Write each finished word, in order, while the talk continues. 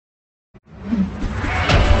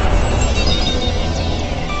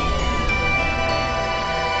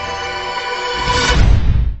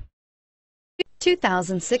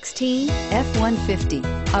2016 F-150.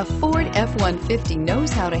 A Ford F-150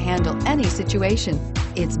 knows how to handle any situation.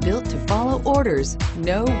 It's built to follow orders,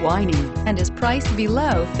 no whining, and is priced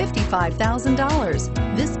below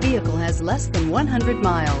 $55,000. This vehicle has less than 100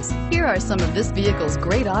 miles. Here are some of this vehicle's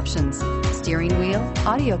great options: steering wheel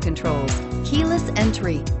audio controls, keyless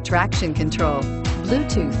entry, traction control,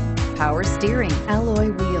 Bluetooth, power steering, alloy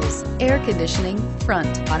wheels, air conditioning,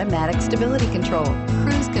 front, automatic stability control,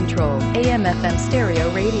 cruise control, AM/FM stereo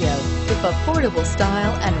radio. If affordable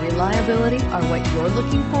style and reliability are what you're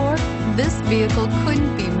looking for, this vehicle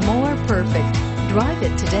couldn't be more perfect. Drive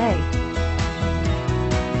it today.